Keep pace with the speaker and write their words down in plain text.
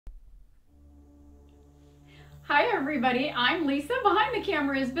Hi everybody, I'm Lisa. Behind the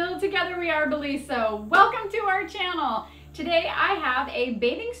camera is Bill. Together we are Billisa. Welcome to our channel. Today I have a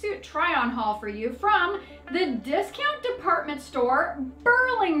bathing suit try-on haul for you from the discount department store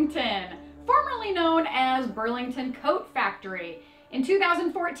Burlington, formerly known as Burlington Coat Factory. In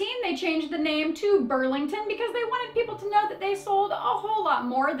 2014, they changed the name to Burlington because they wanted people to know that they sold a whole lot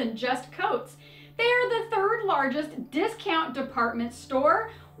more than just coats. They are the third largest discount department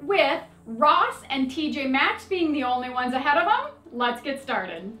store, with Ross and TJ Maxx being the only ones ahead of them. Let's get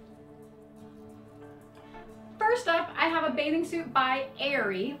started. First up, I have a bathing suit by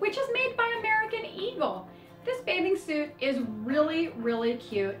Aerie, which is made by American Eagle. This bathing suit is really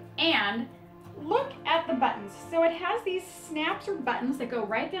cute, and look at the buttons. So it has these snaps or buttons that go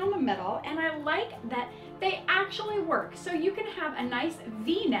right down the middle, and I like that they actually work. So you can have a nice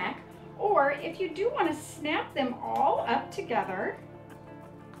V-neck, or if you do want to snap them all up together,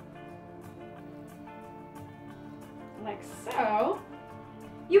 like so,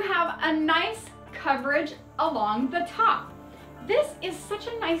 you have a nice coverage along the top. This is such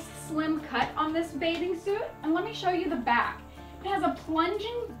a nice slim cut on this bathing suit, and let me show you the back. It has a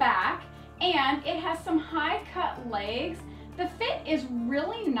plunging back and it has some high cut legs. The fit is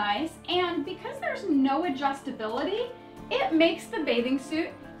really nice, and because there's no adjustability, it makes the bathing suit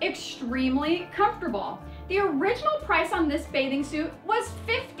extremely comfortable. The original price on this bathing suit was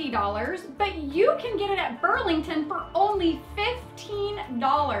 $50, but you can get it at Burlington for only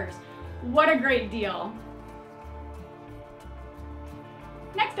 $15. What a great deal.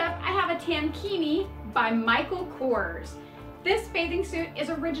 Next up, I have a Tankini by Michael Kors. This bathing suit is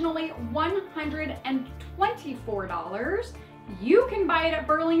originally $124. You can buy it at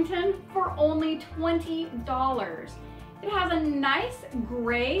Burlington for only $20. It has a nice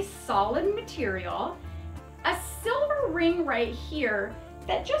gray solid material, a silver ring right here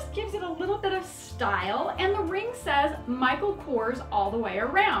that just gives it a little bit of style, and the ring says Michael Kors all the way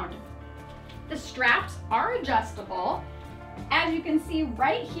around. The straps are adjustable, as you can see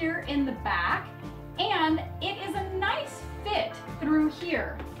right here in the back, and it is a nice fit through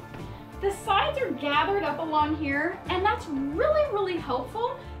here. The sides are gathered up along here, and that's really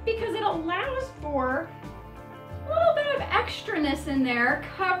helpful because it allows for a little bit of extraness in there,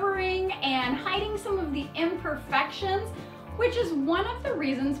 covering and hiding some of the imperfections, which is one of the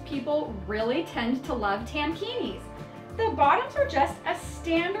reasons people really tend to love tankinis. The bottoms are just a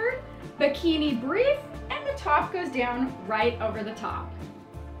standard bikini brief, and the top goes down right over the top.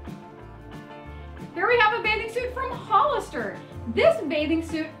 Here we have a bathing suit from Hollister. This bathing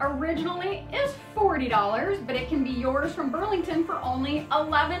suit originally is $40, but it can be yours from Burlington for only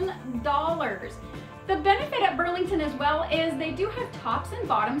 $11. The benefit at Burlington as well is they do have tops and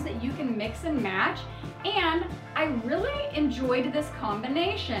bottoms that you can mix and match, and I really enjoyed this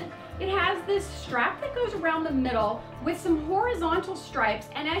combination. It has this strap that goes around the middle with some horizontal stripes,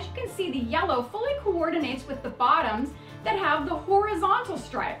 and as you can see, the yellow fully coordinates with the bottoms that have the horizontal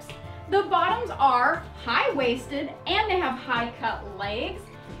stripes. The bottoms are high-waisted and they have high-cut legs,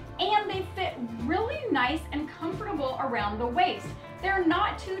 and they fit really nice and comfortable around the waist. They're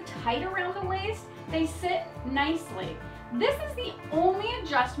not too tight around the waist, they sit nicely. This is the only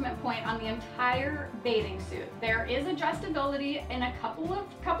adjustment point on the entire bathing suit. There is adjustability in a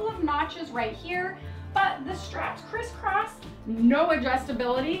couple of notches right here, but the straps crisscross, no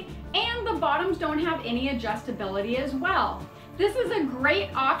adjustability, and the bottoms don't have any adjustability as well. This is a great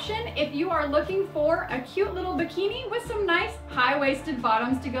option if you are looking for a cute little bikini with some nice high-waisted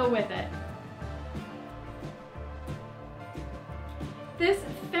bottoms to go with it. This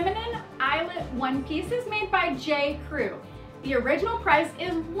feminine eyelet one piece is made by J. Crew. The original price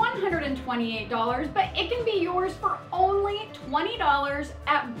is $128, but it can be yours for only $20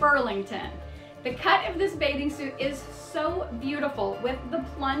 at Burlington. The cut of this bathing suit is so beautiful with the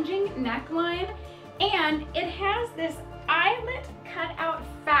plunging neckline, and it has this eyelet cutout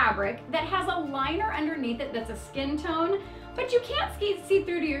fabric that has a liner underneath it that's a skin tone, but you can't see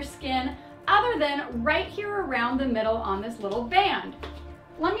through to your skin other than right here around the middle on this little band.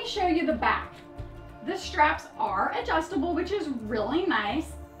 Let me show you the back. The straps are adjustable, which is really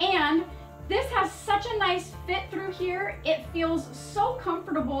nice, and this has such a nice fit through here. It feels so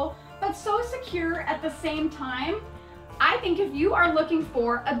comfortable, but so secure at the same time. I think if you are looking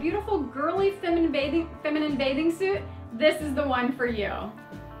for a beautiful girly feminine bathing suit, this is the one for you.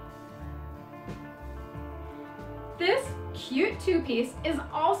 This cute two-piece is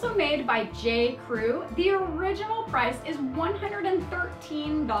also made by J. Crew. The original price is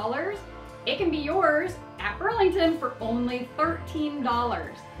 $113. It can be yours at Burlington for only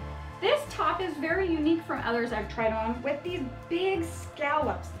 $13. This top is very unique from others I've tried on with these big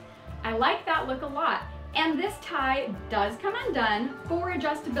scallops. I like that look a lot. And this tie does come undone for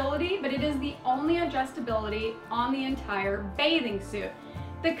adjustability, but it is the only adjustability on the entire bathing suit.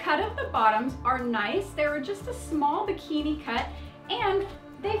 The cut of the bottoms are nice. They're just a small bikini cut, and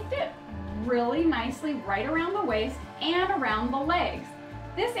they fit really nicely right around the waist and around the legs.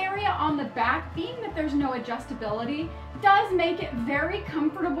 This area on the back, being that there's no adjustability, does make it very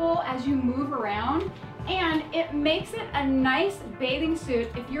comfortable as you move around, and it makes it a nice bathing suit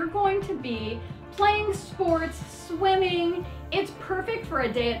if you're going to be playing sports, swimming. It's perfect for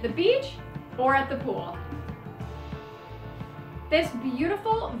a day at the beach or at the pool. This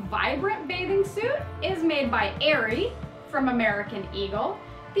beautiful, vibrant bathing suit is made by Aerie from American Eagle.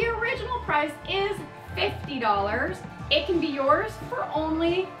 The original price is $50. It can be yours for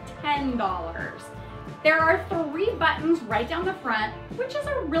only $10. There are 3 buttons right down the front, which is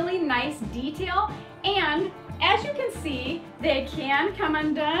a really nice detail. And as you can see, they can come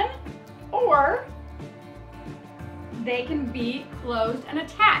undone, or they can be closed and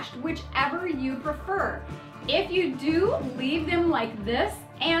attached, whichever you prefer. If you do leave them like this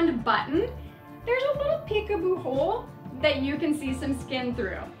and buttoned, there's a little peekaboo hole that you can see some skin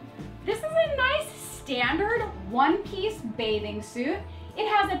through. This is a nice standard one-piece bathing suit. It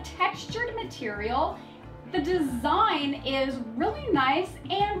has a textured material. The design is really nice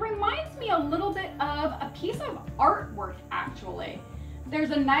and reminds me a little bit of a piece of artwork, actually.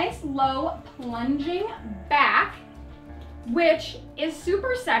 There's a nice low plunging back, which is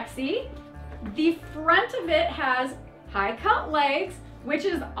super sexy. The front of it has high cut legs, which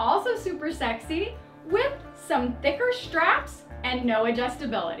is also super sexy, with some thicker straps and no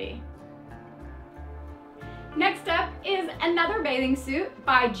adjustability. Next up is another bathing suit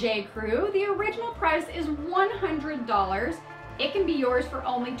by J. Crew. The original price is $100. It can be yours for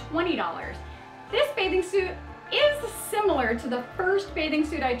only $20. This bathing suit is similar to the first bathing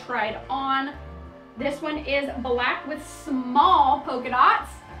suit I tried on. This one is black with small polka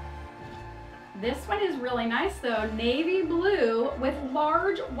dots. This one is really nice though, navy blue with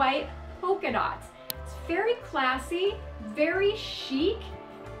large white polka dots. It's very classy, very chic,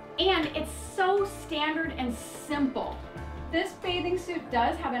 and it's so standard and simple. This bathing suit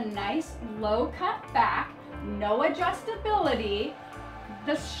does have a nice low cut back, no adjustability.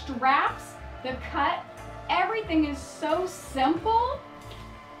 The straps, the cut, everything is so simple.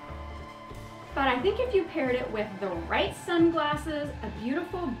 But I think if you paired it with the right sunglasses, a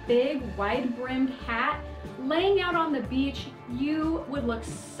beautiful big wide brimmed hat, laying out on the beach, you would look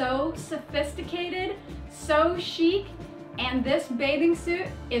so sophisticated, so chic, and this bathing suit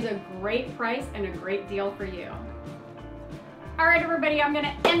is a great price and a great deal for you. All right, everybody, I'm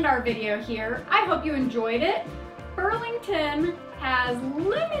gonna end our video here. I hope you enjoyed it. Burlington has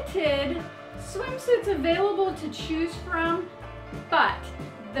limited swimsuits available to choose from, but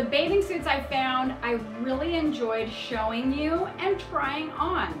the bathing suits I found, I really enjoyed showing you and trying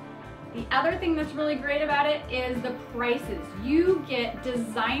on. The other thing that's really great about it is the prices. You get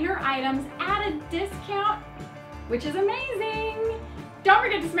designer items at a discount, which is amazing. Don't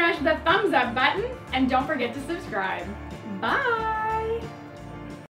forget to smash the thumbs up button and don't forget to subscribe. Bye.